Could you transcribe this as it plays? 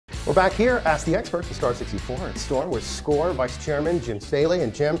We're back here, Ask the Experts, the STAR64 at STORE with SCORE Vice Chairman Jim Staley.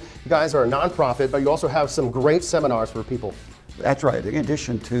 And Jim, you guys are a nonprofit, but you also have some great seminars for people. That's right. In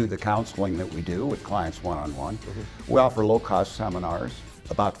addition to the counseling that we do with clients one-on-one, we offer low-cost seminars,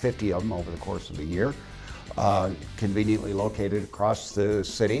 about 50 of them over the course of the year, conveniently located across the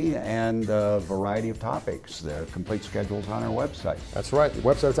city, and a variety of topics. The complete schedule's on our website. That's right. The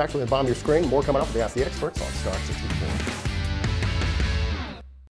website's actually at the bottom of your screen. More coming up with the Ask the Experts on STAR64.